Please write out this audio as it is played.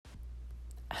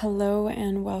Hello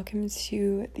and welcome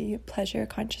to the Pleasure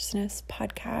Consciousness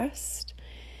podcast.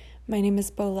 My name is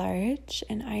Bo Large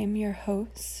and I am your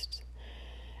host.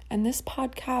 And this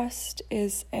podcast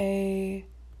is a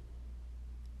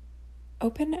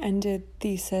open-ended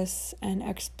thesis and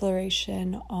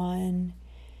exploration on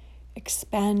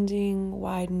expanding,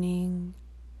 widening,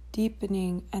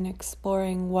 deepening, and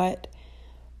exploring what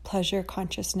pleasure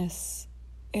consciousness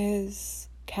is,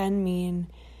 can mean,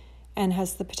 and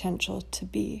has the potential to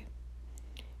be.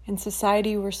 In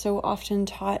society, we're so often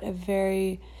taught a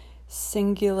very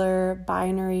singular,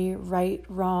 binary, right,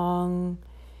 wrong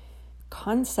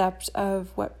concept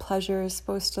of what pleasure is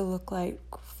supposed to look like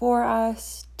for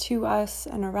us, to us,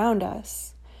 and around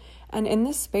us. And in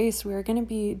this space, we're going to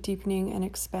be deepening and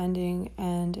expanding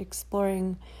and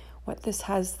exploring what this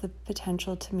has the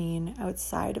potential to mean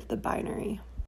outside of the binary.